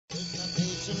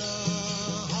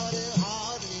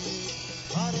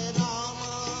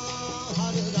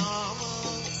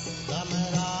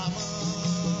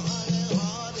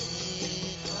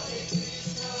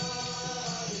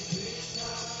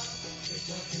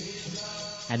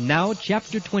And now,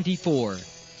 chapter 24,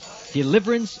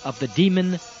 Deliverance of the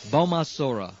Demon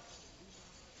Bhaumasura.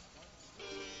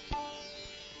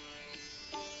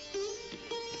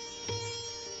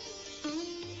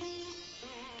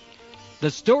 The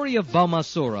story of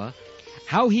Bhaumasura,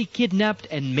 how he kidnapped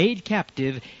and made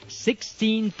captive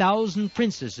 16,000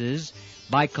 princesses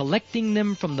by collecting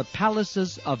them from the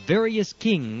palaces of various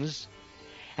kings,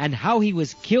 and how he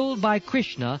was killed by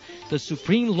Krsna, the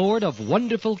Supreme Lord of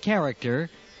wonderful character,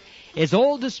 is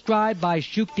all described by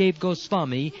Shukdev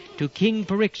Goswami to King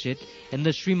Parikshit in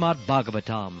the Srimad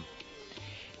Bhagavatam.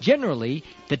 Generally,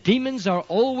 the demons are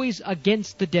always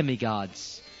against the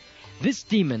demigods. This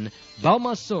demon,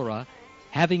 Bhaumasura,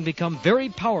 having become very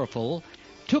powerful,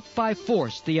 took by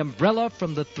force the umbrella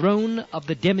from the throne of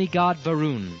the demigod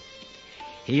Varun.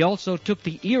 He also took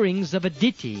the earrings of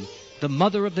Aditi, the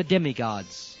mother of the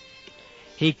demigods.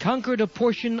 He conquered a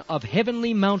portion of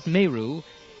heavenly Mount Meru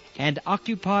and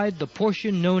occupied the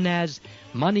portion known as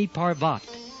Mani Parvat.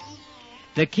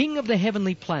 The king of the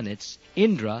heavenly planets,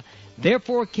 Indra,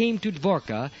 therefore came to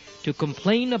Dvarka to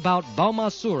complain about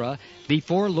Bhaumasura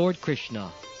before Lord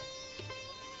Krishna.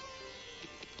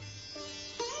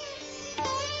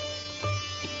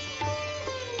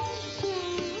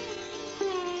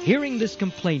 Hearing this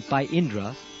complaint by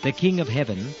Indra, the king of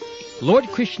heaven, Lord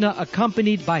Krishna,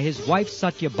 accompanied by his wife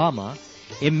Satyabhama,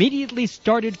 immediately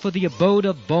started for the abode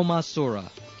of Bhaumasura.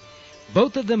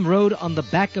 Both of them rode on the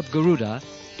back of Garuda,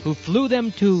 who flew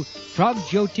them to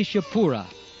Pragjyotishapura,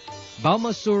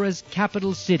 Bhaumasura's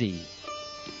capital city.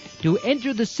 To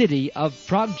enter the city of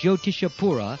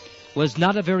Pragjyotishapura was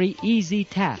not a very easy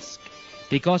task,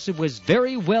 because it was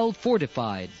very well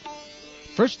fortified.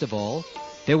 First of all,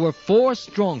 there were 4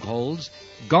 strongholds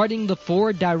guarding the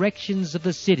 4 directions of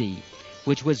the city,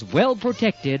 which was well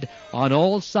protected on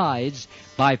all sides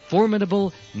by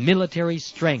formidable military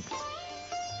strength.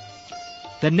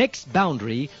 The next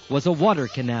boundary was a water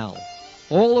canal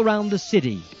all around the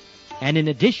city, and in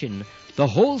addition, the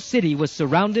whole city was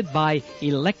surrounded by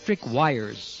electric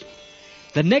wires.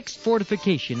 The next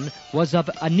fortification was of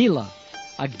anila,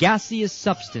 a gaseous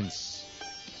substance.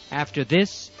 After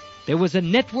this, there was a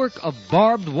network of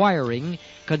barbed wiring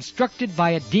constructed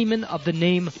by a demon of the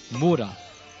name Mura.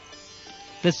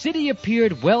 The city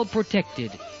appeared well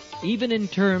protected, even in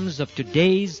terms of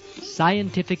today's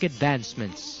scientific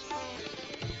advancements.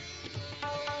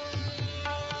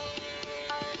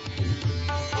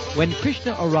 When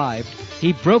Krishna arrived,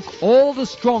 he broke all the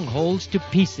strongholds to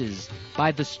pieces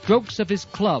by the strokes of his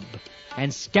club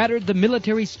and scattered the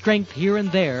military strength here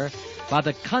and there by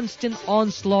the constant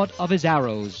onslaught of his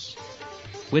arrows.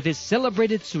 With his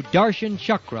celebrated Sudarshan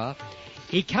Chakra,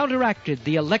 he counteracted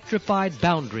the electrified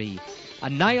boundary,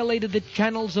 annihilated the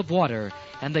channels of water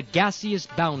and the gaseous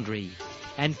boundary,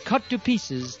 and cut to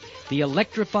pieces the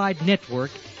electrified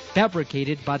network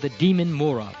fabricated by the demon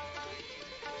Mura.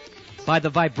 By the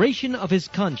vibration of his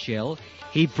conch shell,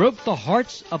 he broke the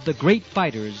hearts of the great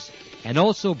fighters and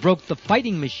also broke the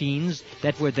fighting machines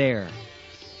that were there.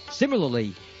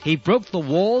 Similarly, he broke the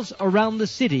walls around the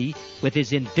city with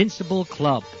his invincible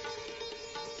club.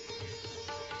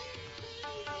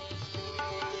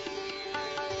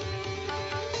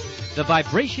 The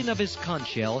vibration of his conch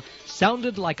shell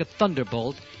sounded like a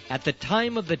thunderbolt at the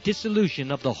time of the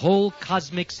dissolution of the whole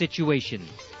cosmic situation.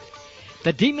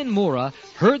 The demon Mura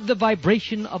heard the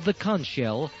vibration of the conch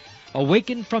shell,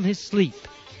 awakened from his sleep,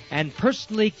 and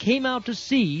personally came out to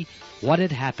see what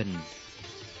had happened.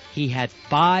 He had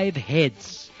 5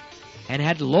 heads, and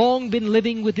had long been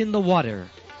living within the water.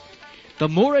 The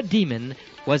Mura demon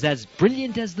was as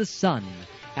brilliant as the sun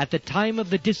at the time of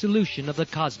the dissolution of the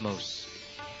cosmos,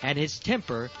 and his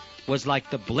temper was like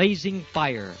the blazing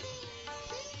fire.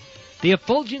 The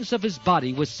effulgence of his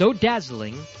body was so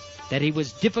dazzling that he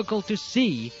was difficult to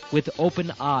see with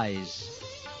open eyes.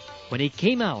 When he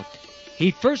came out,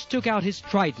 he first took out his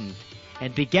trident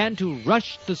and began to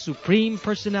rush the Supreme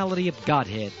Personality of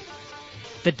Godhead.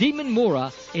 The demon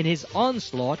Mura, in his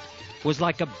onslaught, was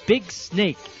like a big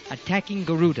snake attacking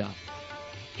Garuda.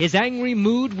 His angry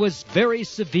mood was very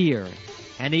severe,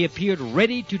 and he appeared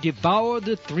ready to devour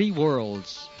the 3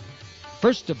 worlds.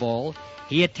 First of all,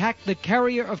 he attacked the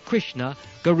carrier of Krishna,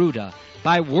 Garuda,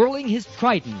 by whirling his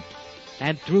trident,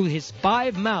 and through his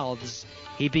 5 mouths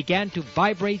he began to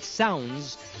vibrate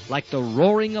sounds like the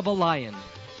roaring of a lion.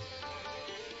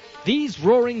 These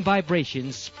roaring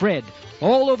vibrations spread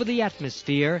all over the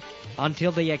atmosphere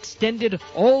until they extended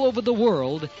all over the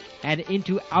world and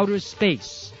into outer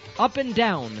space, up and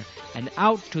down and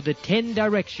out to the 10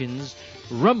 directions,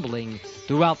 rumbling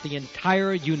throughout the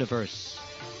entire universe.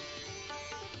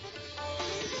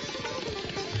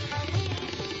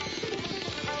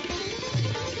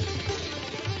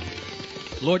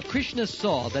 Lord Krishna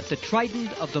saw that the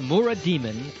trident of the Mura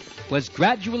demon was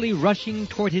gradually rushing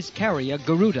toward his carrier,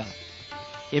 Garuda.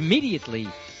 Immediately,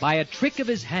 by a trick of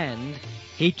his hand,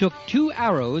 he took 2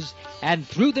 arrows and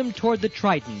threw them toward the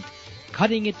trident,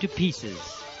 cutting it to pieces.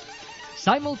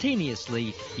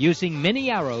 Simultaneously, using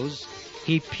many arrows,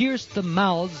 he pierced the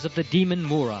mouths of the demon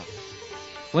Mura.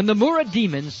 When the Mura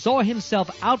demon saw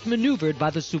himself outmaneuvered by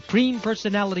the Supreme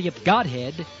Personality of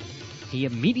Godhead, he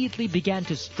immediately began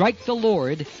to strike the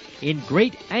Lord in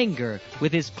great anger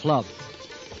with his club.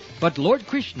 But Lord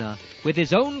Krishna, with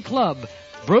his own club,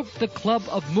 broke the club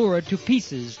of Mura to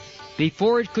pieces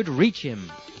before it could reach him.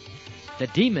 The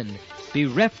demon,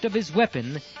 bereft of his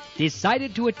weapon,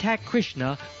 decided to attack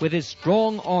Krishna with his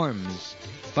strong arms.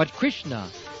 But Krishna,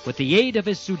 with the aid of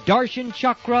his Sudarshan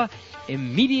chakra,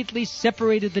 immediately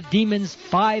separated the demon's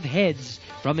 5 heads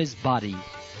from his body.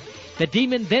 The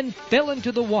demon then fell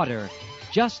into the water,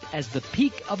 just as the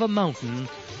peak of a mountain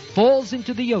falls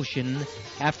into the ocean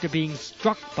after being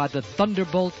struck by the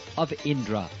thunderbolt of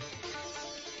Indra.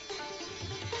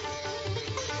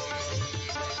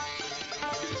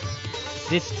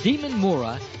 This demon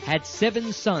Mura had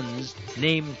 7 sons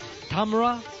named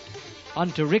Tamra,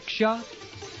 Antariksha,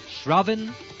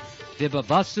 Shravan,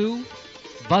 Vibhavasu,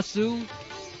 Basu,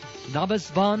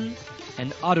 Nabasvan,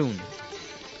 and Arun.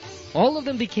 All of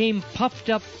them became puffed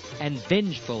up and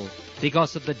vengeful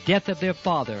because of the death of their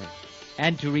father,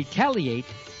 and to retaliate,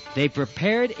 they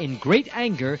prepared in great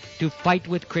anger to fight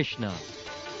with Krishna.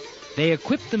 They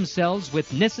equipped themselves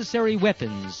with necessary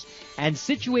weapons and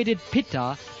situated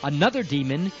Pitta, another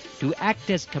demon, to act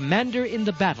as commander in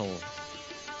the battle.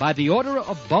 By the order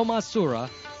of Bhaumasura,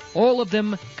 all of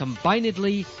them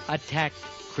combinedly attacked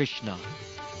Krishna.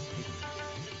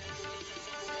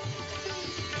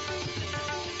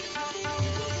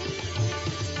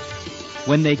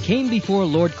 When they came before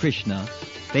Lord Krishna,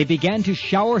 they began to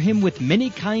shower him with many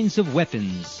kinds of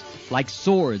weapons, like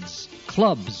swords,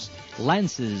 clubs,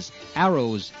 lances,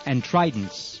 arrows, and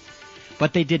tridents.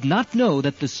 But they did not know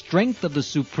that the strength of the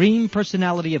Supreme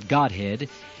Personality of Godhead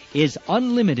is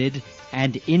unlimited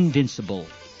and invincible.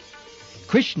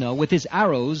 Krishna, with his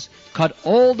arrows, cut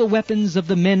all the weapons of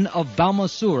the men of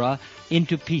Bhaumasura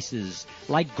into pieces,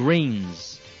 like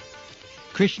grains.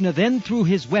 Krishna then threw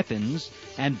his weapons,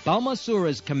 and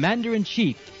Bhaumasura's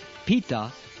commander-in-chief,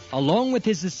 Pitta, along with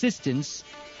his assistants,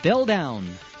 fell down,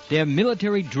 their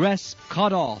military dress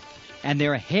cut off, and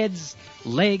their heads,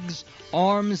 legs,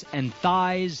 arms, and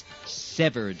thighs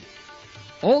severed.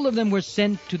 All of them were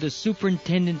sent to the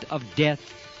superintendent of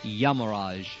death,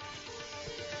 Yamaraj.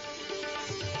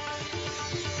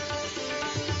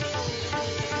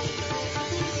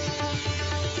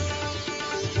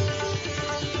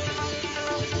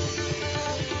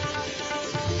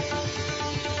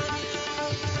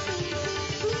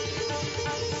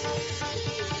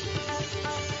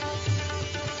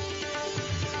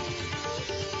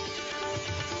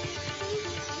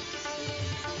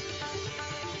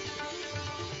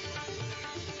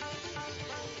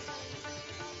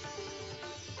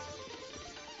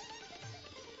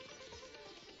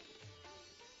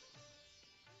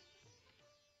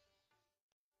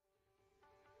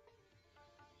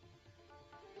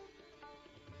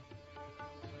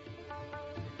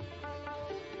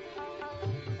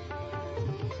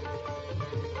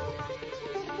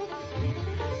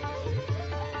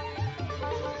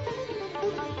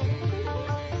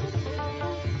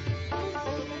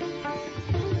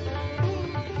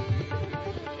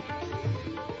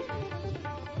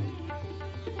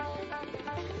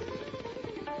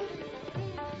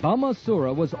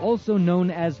 Bhaumasura was also known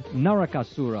as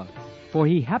Narakasura, for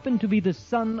he happened to be the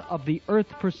son of the earth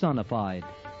personified.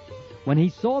 When he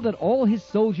saw that all his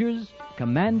soldiers,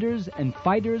 commanders, and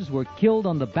fighters were killed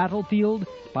on the battlefield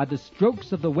by the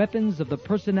strokes of the weapons of the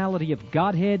personality of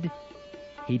Godhead,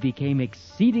 he became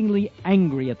exceedingly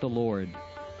angry at the Lord.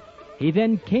 He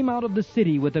then came out of the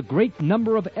city with a great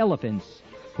number of elephants,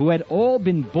 who had all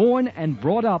been born and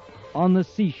brought up on the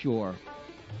seashore.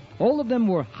 All of them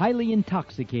were highly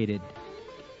intoxicated.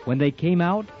 When they came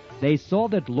out, they saw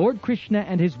that Lord Krishna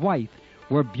and his wife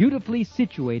were beautifully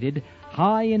situated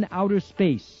high in outer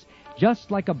space, just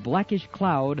like a blackish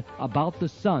cloud about the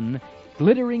sun,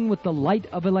 glittering with the light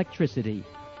of electricity.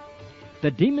 The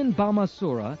demon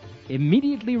Bhaumasura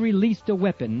immediately released a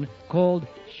weapon called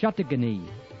Shatagani,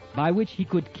 by which he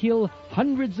could kill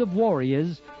hundreds of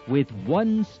warriors with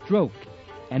one stroke,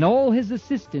 and all his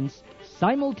assistants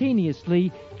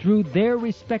simultaneously threw their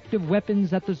respective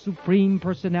weapons at the Supreme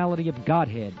Personality of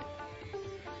Godhead.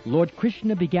 Lord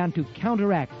Krishna began to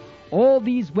counteract all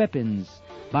these weapons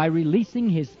by releasing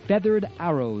his feathered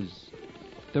arrows.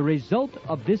 The result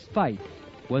of this fight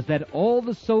was that all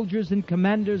the soldiers and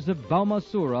commanders of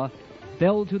Bhaumasura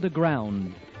fell to the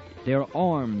ground, their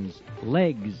arms,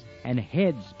 legs, and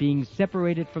heads being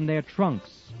separated from their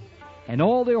trunks, and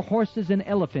all their horses and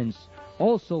elephants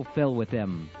also fell with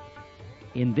them.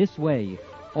 In this way,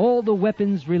 all the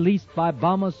weapons released by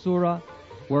Bhaumasura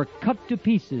were cut to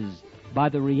pieces by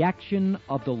the reaction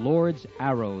of the Lord's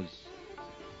arrows.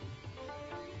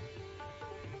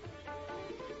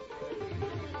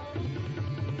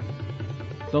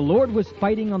 The Lord was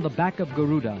fighting on the back of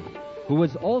Garuda, who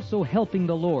was also helping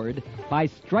the Lord by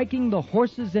striking the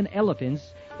horses and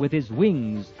elephants with his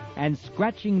wings and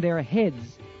scratching their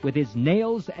heads with his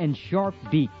nails and sharp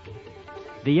beak.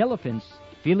 The elephants,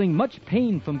 feeling much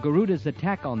pain from Garuda's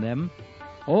attack on them,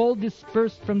 all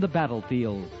dispersed from the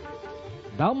battlefield.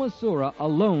 Bhaumasura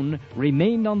alone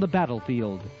remained on the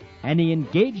battlefield, and he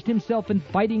engaged himself in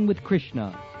fighting with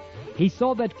Krsna. He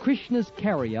saw that Krishna's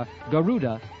carrier,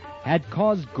 Garuda, had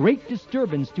caused great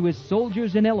disturbance to his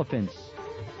soldiers and elephants,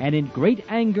 and in great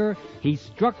anger he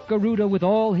struck Garuda with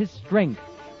all his strength,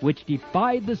 which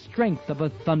defied the strength of a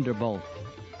thunderbolt.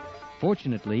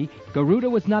 Fortunately, Garuda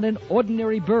was not an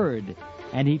ordinary bird,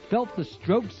 and he felt the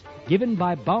strokes given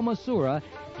by Bhaumasura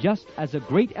just as a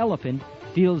great elephant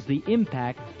feels the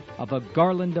impact of a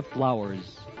garland of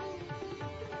flowers.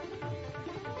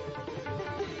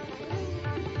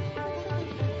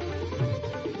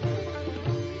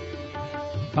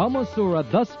 Bhaumasura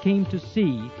thus came to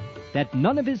see that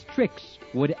none of his tricks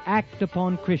would act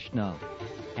upon Krsna,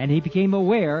 and he became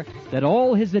aware that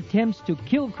all his attempts to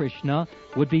kill Krsna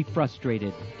would be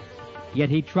frustrated. Yet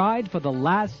he tried for the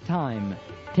last time,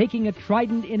 taking a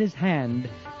trident in his hand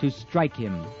to strike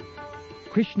him.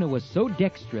 Krsna was so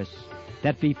dexterous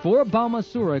that before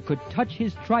Bhaumasura could touch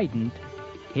his trident,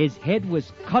 his head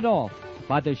was cut off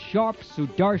by the sharp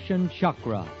Sudarshan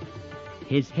chakra.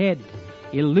 His head,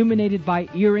 illuminated by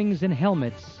earrings and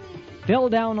helmets, fell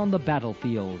down on the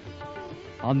battlefield.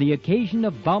 On the occasion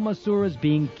of Bhaumasura's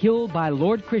being killed by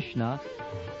Lord Krsna,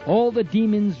 all the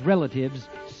demon's relatives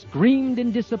screamed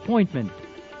in disappointment,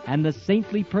 and the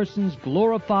saintly persons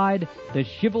glorified the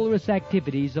chivalrous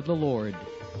activities of the Lord.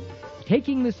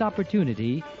 Taking this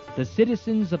opportunity, the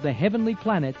citizens of the heavenly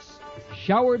planets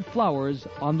showered flowers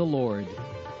on the Lord.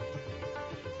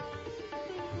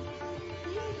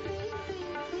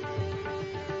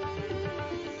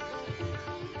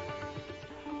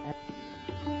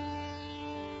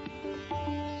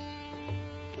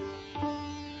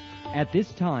 At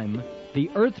this time, the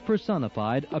earth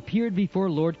personified appeared before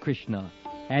Lord Krsna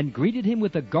and greeted him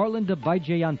with a garland of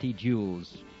Vaijayanti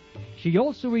jewels. She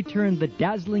also returned the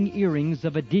dazzling earrings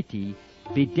of Aditi,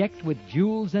 bedecked with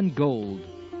jewels and gold.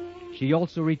 She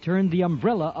also returned the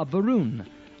umbrella of Varun,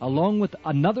 along with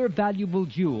another valuable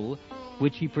jewel,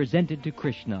 which he presented to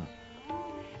Krsna.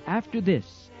 After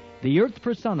this, the earth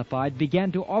personified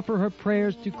began to offer her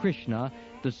prayers to Krsna,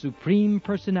 the Supreme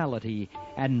Personality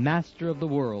and Master of the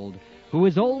world, who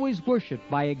is always worshipped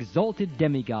by exalted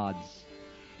demigods.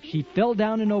 She fell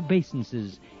down in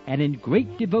obeisances and in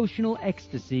great devotional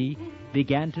ecstasy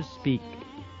began to speak.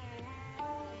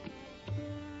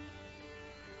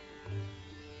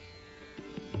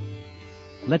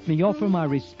 Let me offer my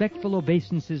respectful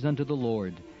obeisances unto the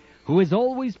Lord, who is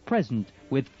always present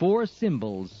with 4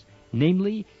 symbols,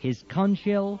 namely his conch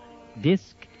shell,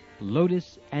 disc,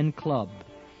 lotus, and club,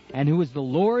 and who is the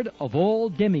Lord of all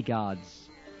demigods.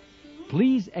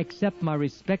 Please accept my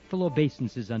respectful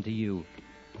obeisances unto you.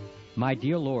 My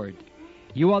dear Lord,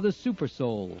 you are the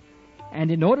Supersoul, and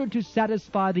in order to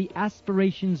satisfy the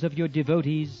aspirations of your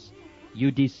devotees, you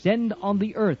descend on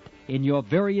the earth in your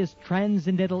various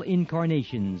transcendental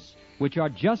incarnations, which are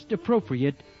just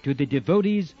appropriate to the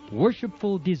devotee's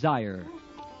worshipful desire.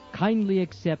 Kindly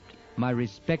accept my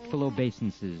respectful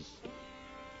obeisances.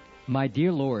 My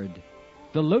dear Lord,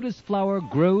 the lotus flower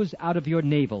grows out of your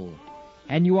navel,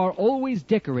 and you are always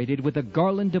decorated with a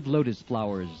garland of lotus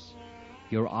flowers.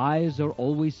 Your eyes are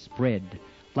always spread,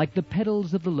 like the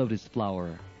petals of the lotus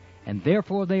flower, and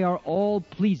therefore they are all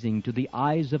pleasing to the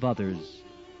eyes of others.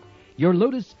 Your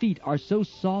lotus feet are so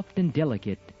soft and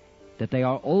delicate that they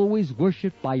are always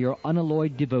worshipped by your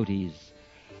unalloyed devotees,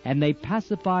 and they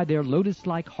pacify their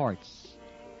lotus-like hearts.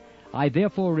 I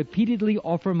therefore repeatedly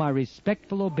offer my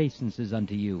respectful obeisances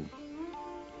unto you.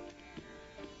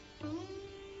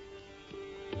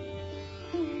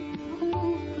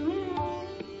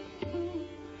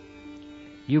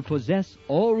 You possess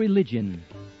all religion,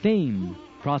 fame,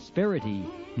 prosperity,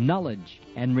 knowledge,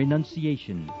 and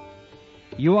renunciation.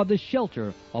 You are the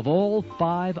shelter of all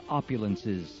 5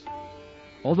 opulences.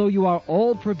 Although you are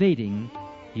all-pervading,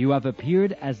 you have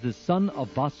appeared as the son of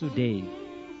Vasudeva.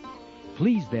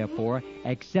 Please, therefore,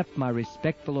 accept my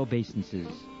respectful obeisances.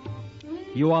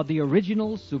 You are the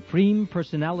original Supreme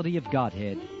Personality of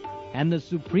Godhead, and the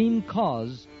supreme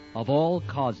cause of all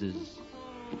causes.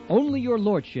 Only your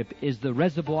Lordship is the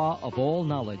reservoir of all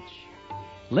knowledge.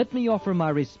 Let me offer my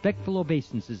respectful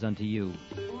obeisances unto you.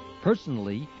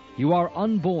 Personally, you are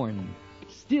unborn.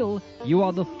 Still, you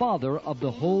are the father of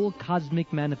the whole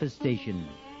cosmic manifestation.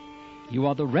 You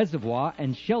are the reservoir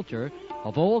and shelter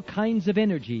of all kinds of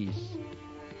energies.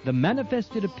 The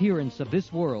manifested appearance of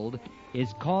this world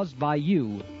is caused by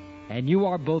you, and you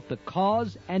are both the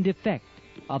cause and effect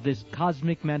of this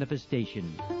cosmic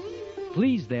manifestation.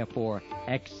 Please, therefore,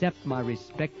 accept my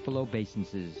respectful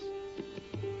obeisances.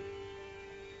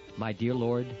 My dear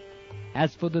Lord,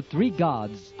 as for the three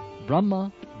gods,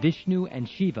 Brahma, Vishnu, and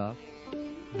Shiva,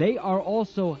 they are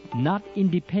also not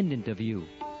independent of you.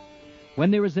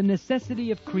 When there is a necessity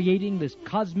of creating this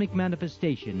cosmic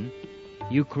manifestation,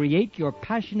 you create your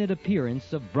passionate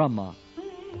appearance of Brahma.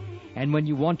 And when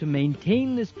you want to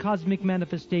maintain this cosmic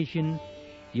manifestation,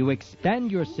 you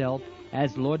expand yourself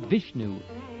as Lord Vishnu,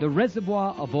 the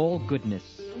reservoir of all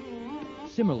goodness.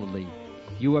 Similarly,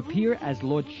 you appear as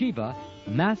Lord Shiva,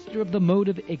 master of the mode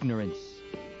of ignorance,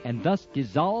 and thus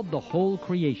dissolve the whole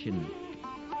creation.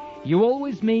 You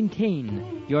always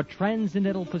maintain your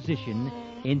transcendental position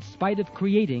in spite of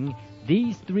creating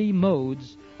these three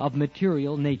modes of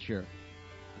material nature.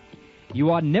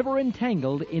 You are never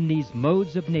entangled in these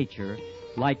modes of nature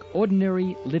like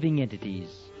ordinary living entities.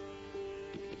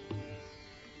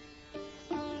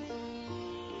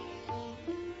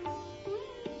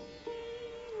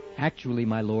 Actually,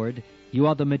 my Lord, you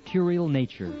are the material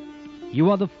nature. You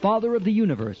are the Father of the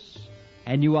universe,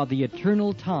 and you are the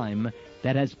eternal time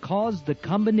that has caused the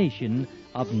combination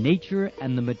of nature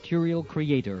and the material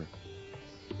creator.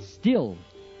 Still,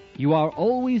 you are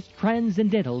always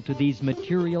transcendental to these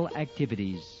material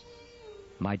activities.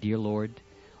 My dear Lord,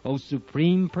 O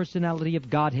Supreme Personality of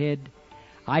Godhead,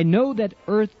 I know that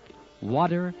earth,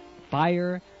 water,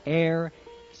 fire, air,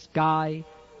 sky,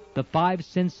 the five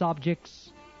sense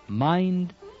objects,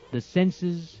 mind, the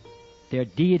senses, their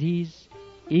deities,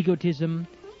 egotism,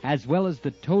 as well as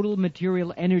the total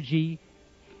material energy,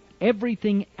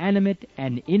 everything animate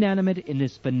and inanimate in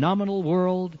this phenomenal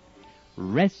world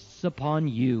rests upon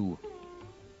you.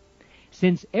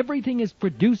 Since everything is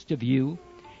produced of you,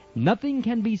 nothing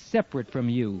can be separate from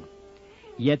you.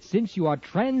 Yet since you are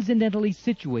transcendentally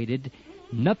situated,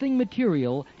 nothing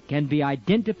material can be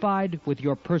identified with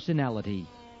your personality.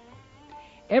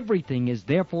 Everything is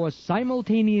therefore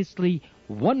simultaneously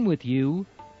one with you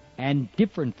and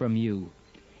different from you.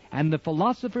 And the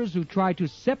philosophers who try to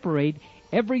separate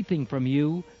everything from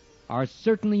you are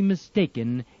certainly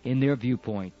mistaken in their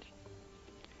viewpoint.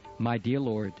 My dear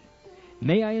Lord,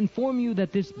 may I inform you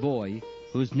that this boy,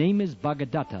 whose name is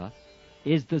Bhagadatta,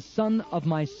 is the son of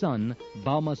my son,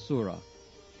 Bhaumasura.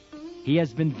 He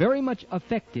has been very much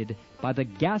affected by the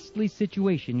ghastly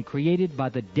situation created by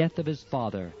the death of his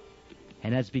father,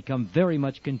 and has become very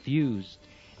much confused,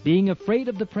 being afraid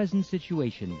of the present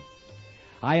situation.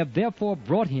 I have therefore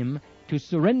brought him to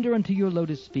surrender unto your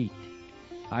lotus feet.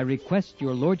 I request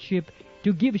your Lordship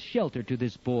to give shelter to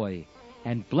this boy,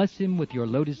 and bless him with your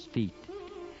lotus feet.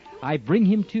 I bring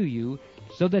him to you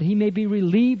so that he may be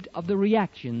relieved of the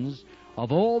reactions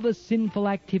of all the sinful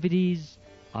activities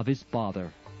of his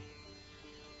father.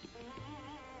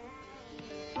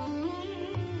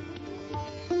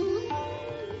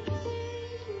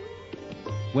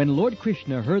 When Lord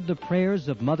Krishna heard the prayers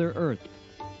of Mother Earth,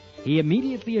 he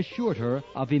immediately assured her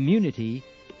of immunity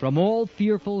from all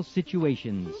fearful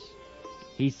situations.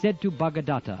 He said to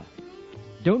Bhagadatta,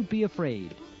 "Don't be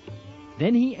afraid."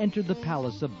 Then he entered the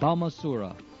palace of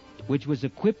Bhaumasura, which was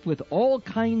equipped with all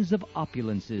kinds of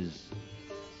opulences.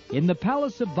 In the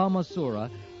palace of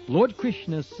Bhaumasura, Lord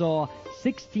Krishna saw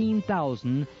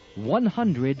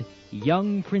 16,100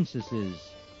 young princesses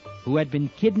who had been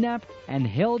kidnapped and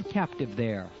held captive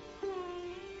there.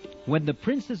 When the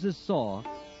princesses saw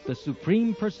the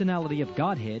Supreme Personality of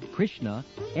Godhead, Krishna,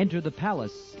 enter the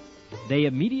palace, they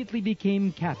immediately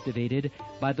became captivated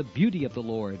by the beauty of the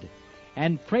Lord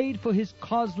and prayed for his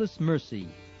causeless mercy.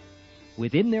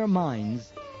 Within their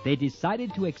minds, they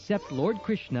decided to accept Lord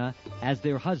Krishna as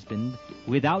their husband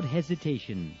without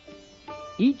hesitation.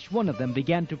 Each one of them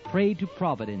began to pray to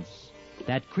Providence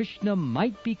that Krishna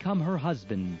might become her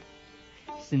husband.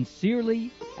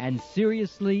 Sincerely and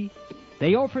seriously,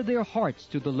 they offered their hearts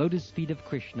to the lotus feet of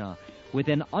Krishna with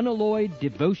an unalloyed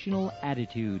devotional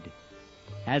attitude.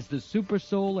 As the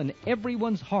Supersoul in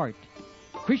everyone's heart,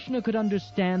 Krishna could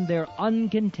understand their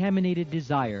uncontaminated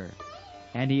desire,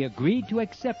 and he agreed to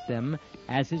accept them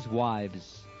as his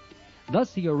wives.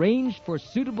 Thus he arranged for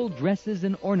suitable dresses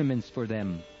and ornaments for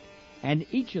them, and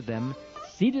each of them,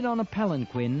 seated on a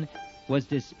palanquin, was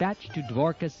dispatched to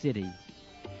Dwarka city.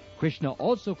 Krishna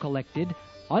also collected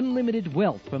unlimited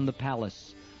wealth from the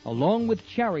palace, along with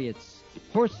chariots,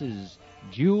 horses,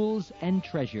 jewels, and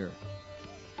treasure.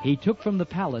 He took from the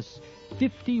palace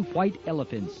 50 white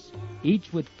elephants,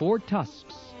 each with 4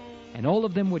 tusks, and all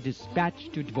of them were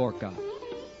dispatched to Dwarka.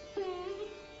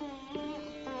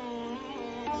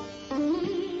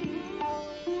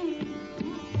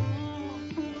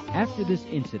 After this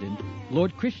incident,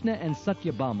 Lord Krishna and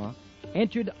Satyabhama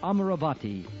entered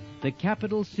Amaravati, the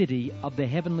capital city of the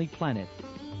heavenly planet,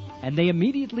 and they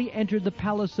immediately entered the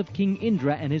palace of King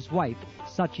Indra and his wife,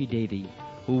 Sachi Devi,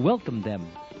 who welcomed them.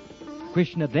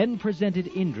 Krishna then presented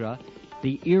Indra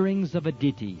the earrings of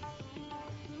Aditi.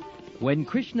 When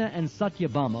Krishna and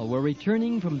Satyabhama were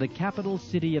returning from the capital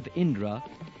city of Indra,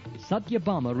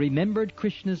 Satyabhama remembered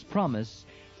Krishna's promise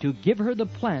to give her the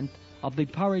plant of the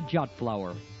Parijat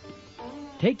flower.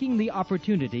 Taking the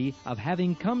opportunity of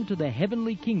having come to the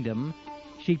heavenly kingdom,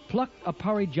 she plucked a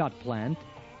Parijat plant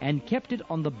and kept it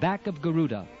on the back of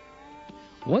Garuda.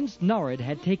 Once Narad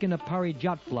had taken a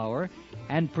Parijat flower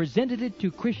and presented it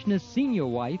to Krishna's senior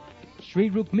wife, Sri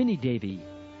Rukmini Devi.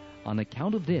 On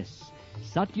account of this,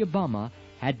 Satyabhama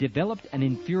had developed an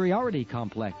inferiority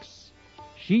complex.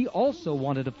 She also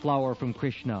wanted a flower from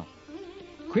Krishna.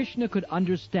 Krishna could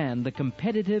understand the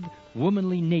competitive,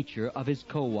 womanly nature of his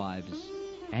co-wives,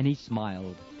 and he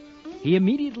smiled. He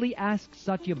immediately asked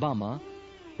Satyabhama,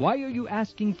 "Why are you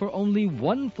asking for only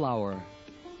one flower?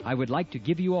 I would like to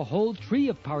give you a whole tree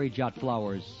of Parijat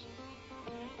flowers."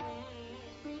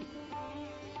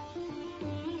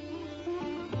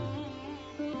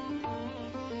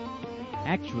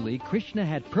 Actually, Krishna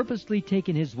had purposely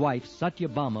taken his wife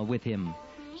Satyabhama with him,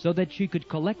 so that she could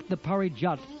collect the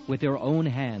Parijat with her own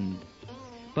hand.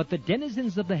 But the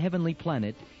denizens of the heavenly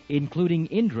planet, including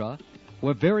Indra,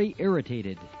 were very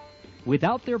irritated.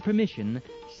 Without their permission,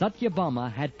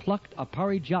 Satyabhama had plucked a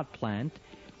Parijat plant,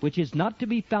 which is not to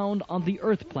be found on the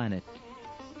earth planet.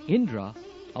 Indra,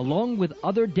 along with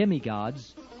other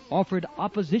demigods, offered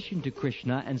opposition to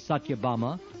Krishna and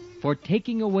Satyabhama for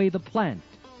taking away the plant.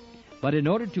 But in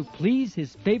order to please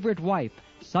his favorite wife,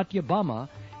 Satyabhama,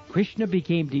 Krishna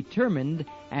became determined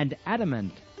and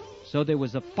adamant, so there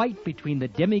was a fight between the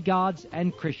demigods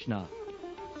and Krishna.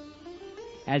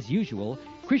 As usual,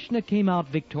 Krishna came out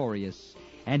victorious,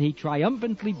 and he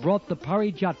triumphantly brought the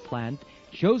Parijat plant,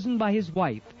 chosen by his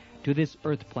wife, to this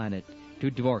earth planet,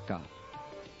 to Dwarka.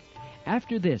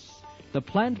 After this, the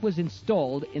plant was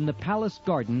installed in the palace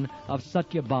garden of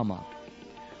Satyabhama.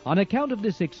 On account of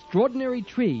this extraordinary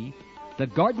tree, the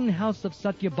garden house of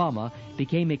Satyabhama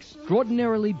became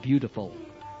extraordinarily beautiful.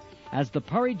 As the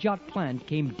Parijat plant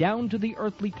came down to the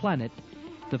earthly planet,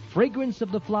 the fragrance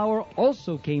of the flower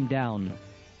also came down,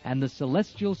 and the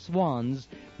celestial swans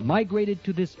migrated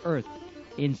to this earth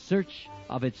in search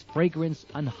of its fragrance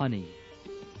and honey.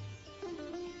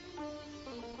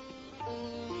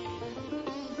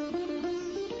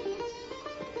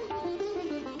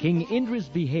 King Indra's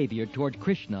behavior toward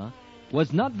Krishna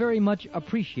was not very much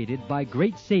appreciated by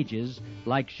great sages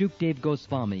like Shukdev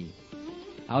Goswami.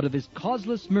 Out of his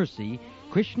causeless mercy,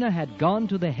 Krishna had gone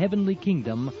to the heavenly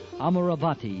kingdom,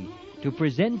 Amaravati, to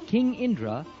present King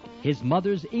Indra his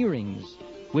mother's earrings,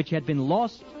 which had been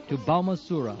lost to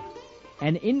Bhaumasura,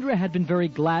 and Indra had been very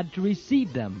glad to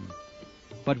receive them.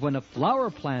 But when a flower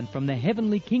plant from the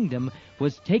heavenly kingdom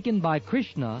was taken by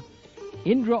Krishna,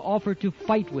 Indra offered to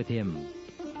fight with him.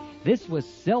 This was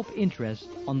self-interest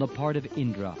on the part of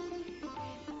Indra.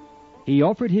 He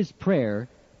offered his prayer,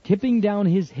 tipping down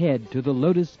his head to the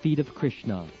lotus feet of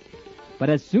Krishna. But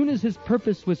as soon as his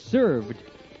purpose was served,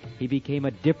 he became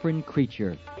a different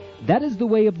creature. That is the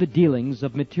way of the dealings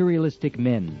of materialistic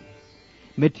men.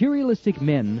 Materialistic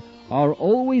men are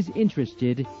always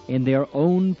interested in their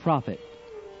own profit.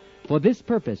 For this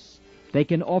purpose, they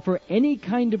can offer any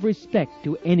kind of respect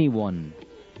to anyone.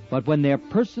 But when their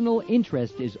personal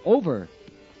interest is over,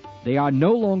 they are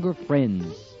no longer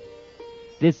friends.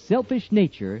 This selfish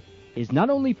nature is not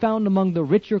only found among the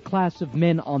richer class of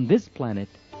men on this planet,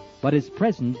 but is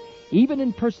present even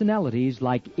in personalities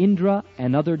like Indra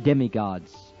and other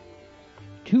demigods.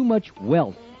 Too much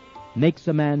wealth makes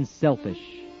a man selfish.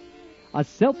 A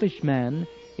selfish man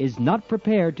is not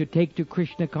prepared to take to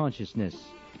Krishna consciousness,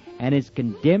 and is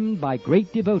condemned by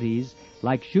great devotees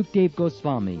like Shukdev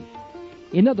Goswami.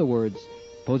 In other words,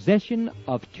 possession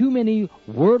of too many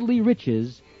worldly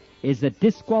riches is a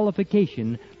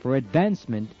disqualification for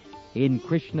advancement in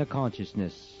Krishna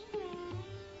consciousness.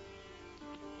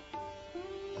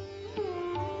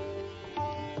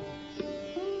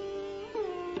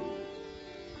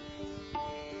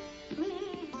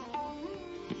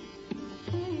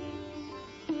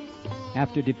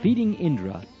 After defeating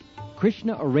Indra,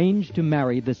 Krishna arranged to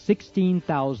marry the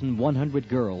 16,100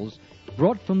 girls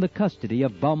brought from the custody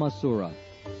of Bhaumasura.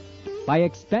 By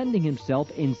expanding himself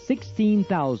in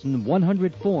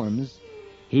 16,100 forms,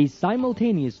 he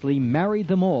simultaneously married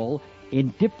them all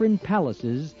in different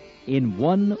palaces in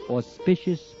one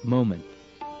auspicious moment.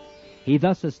 He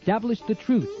thus established the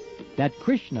truth that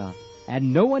Krishna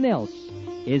and no one else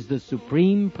is the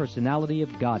Supreme Personality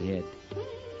of Godhead.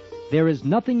 There is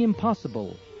nothing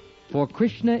impossible, for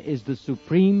Krishna is the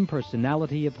Supreme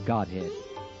Personality of Godhead.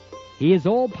 He is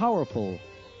all-powerful,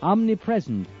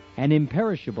 omnipresent, and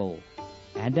imperishable,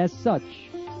 and as such,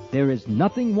 there is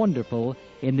nothing wonderful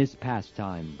in this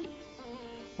pastime.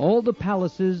 All the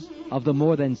palaces of the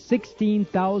more than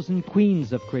 16,000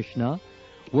 queens of Krishna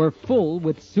were full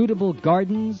with suitable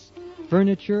gardens,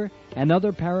 furniture, and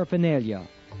other paraphernalia,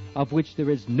 of which there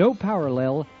is no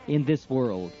parallel in this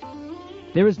world.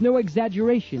 There is no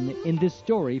exaggeration in this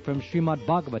story from Srimad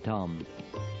Bhagavatam.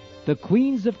 The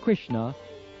queens of Krishna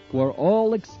were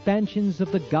all expansions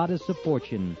of the goddess of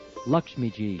fortune,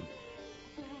 Lakshmiji.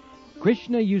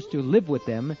 Krishna used to live with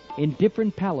them in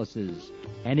different palaces,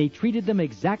 and he treated them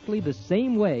exactly the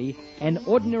same way an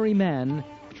ordinary man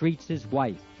treats his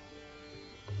wife.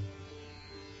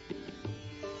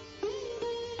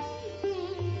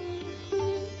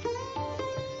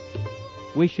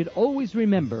 We should always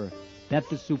remember that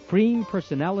the Supreme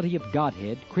Personality of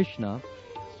Godhead, Krishna,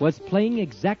 was playing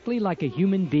exactly like a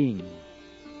human being.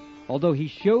 Although he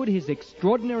showed his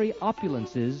extraordinary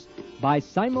opulences by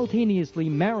simultaneously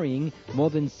marrying more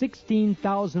than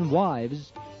 16,000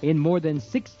 wives in more than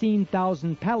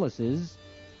 16,000 palaces,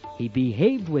 he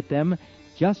behaved with them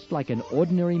just like an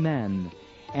ordinary man,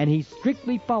 and he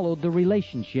strictly followed the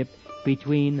relationship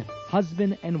between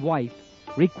husband and wife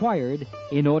required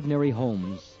in ordinary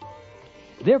homes.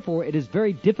 Therefore, it is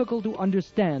very difficult to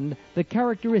understand the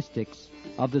characteristics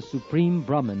of the Supreme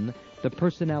Brahman, the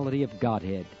personality of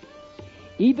Godhead.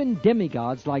 Even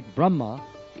demigods like Brahma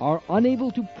are unable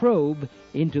to probe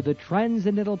into the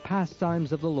transcendental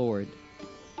pastimes of the Lord.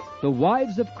 The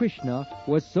wives of Krishna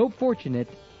were so fortunate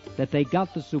that they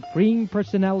got the Supreme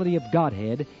Personality of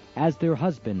Godhead as their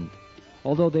husband,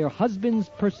 although their husband's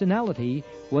personality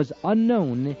was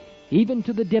unknown even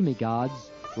to the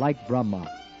demigods like Brahma.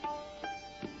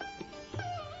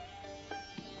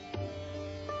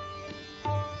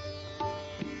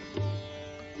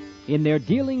 In their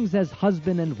dealings as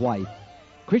husband and wife,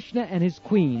 Krishna and his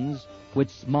queens would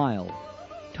smile,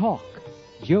 talk,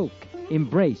 joke,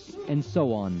 embrace, and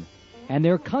so on, and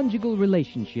their conjugal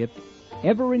relationship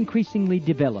ever increasingly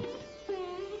developed.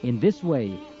 In this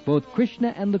way, both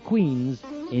Krishna and the queens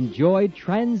enjoyed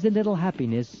transcendental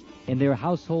happiness in their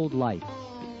household life.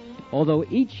 Although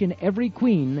each and every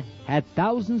queen had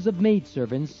thousands of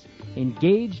maidservants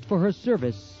engaged for her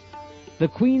service, the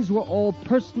queens were all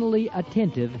personally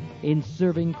attentive in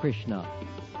serving Krishna.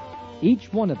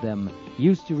 Each one of them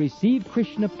used to receive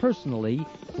Krishna personally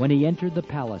when he entered the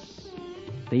palace.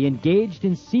 They engaged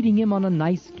in seating him on a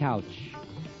nice couch,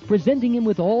 presenting him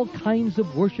with all kinds of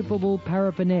worshipable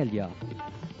paraphernalia,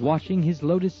 washing his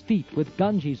lotus feet with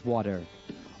Ganges water,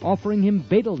 offering him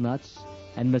betel nuts,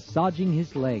 and massaging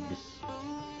his legs.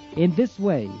 In this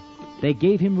way, they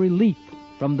gave him relief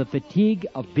from the fatigue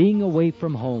of being away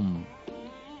from home.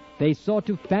 They saw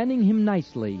to fanning him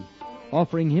nicely,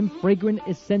 offering him fragrant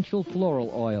essential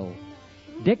floral oil,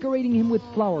 decorating him with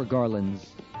flower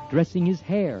garlands, dressing his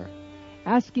hair,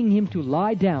 asking him to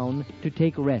lie down to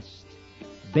take rest,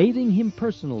 bathing him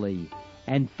personally,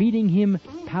 and feeding him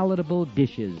palatable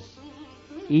dishes.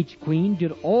 Each queen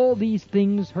did all these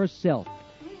things herself,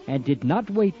 and did not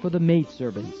wait for the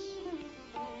maidservants.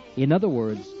 In other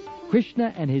words,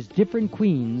 Krishna and his different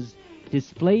queens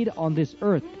displayed on this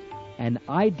earth an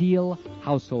ideal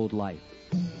household life.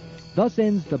 Thus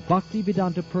ends the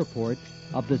Bhaktivedanta purport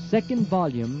of the second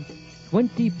volume,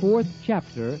 24th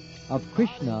chapter of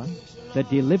Krishna, the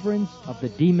Deliverance of the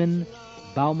Demon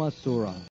Bhaumasura.